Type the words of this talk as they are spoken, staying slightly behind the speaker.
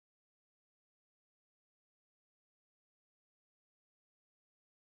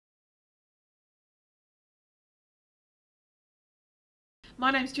My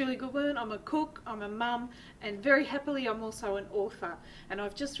name's Julie Goodwin. I'm a cook, I'm a mum, and very happily I'm also an author. And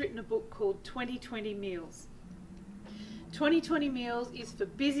I've just written a book called 2020 Meals. 2020 Meals is for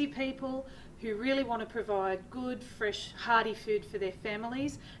busy people who really want to provide good, fresh, hearty food for their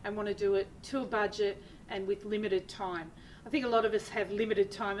families and want to do it to a budget and with limited time. I think a lot of us have limited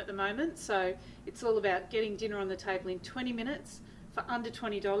time at the moment, so it's all about getting dinner on the table in 20 minutes for under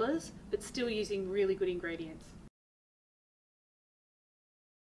 $20, but still using really good ingredients.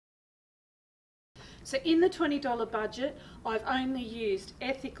 So in the $20 budget, I've only used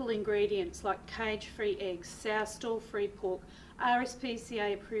ethical ingredients like cage-free eggs, sow stall-free pork,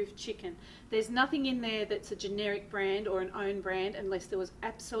 RSPCA approved chicken. There's nothing in there that's a generic brand or an own brand unless there was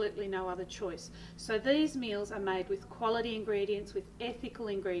absolutely no other choice. So these meals are made with quality ingredients, with ethical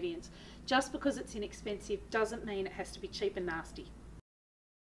ingredients. Just because it's inexpensive doesn't mean it has to be cheap and nasty.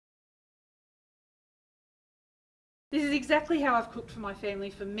 This is exactly how I've cooked for my family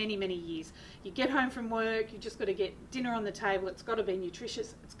for many, many years. You get home from work, you've just got to get dinner on the table. It's got to be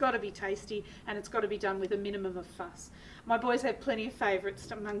nutritious, it's got to be tasty, and it's got to be done with a minimum of fuss. My boys have plenty of favourites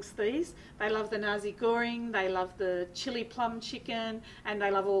amongst these. They love the nasi goreng, they love the chili plum chicken, and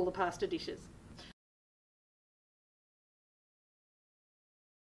they love all the pasta dishes.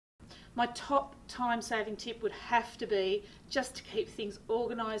 My top time-saving tip would have to be just to keep things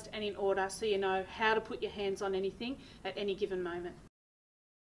organised and in order so you know how to put your hands on anything at any given moment.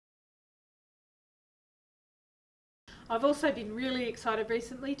 I've also been really excited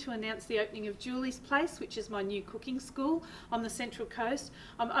recently to announce the opening of Julie's Place, which is my new cooking school on the Central Coast.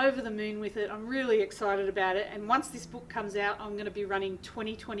 I'm over the moon with it, I'm really excited about it, and once this book comes out I'm going to be running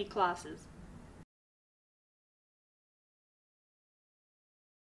 2020 classes.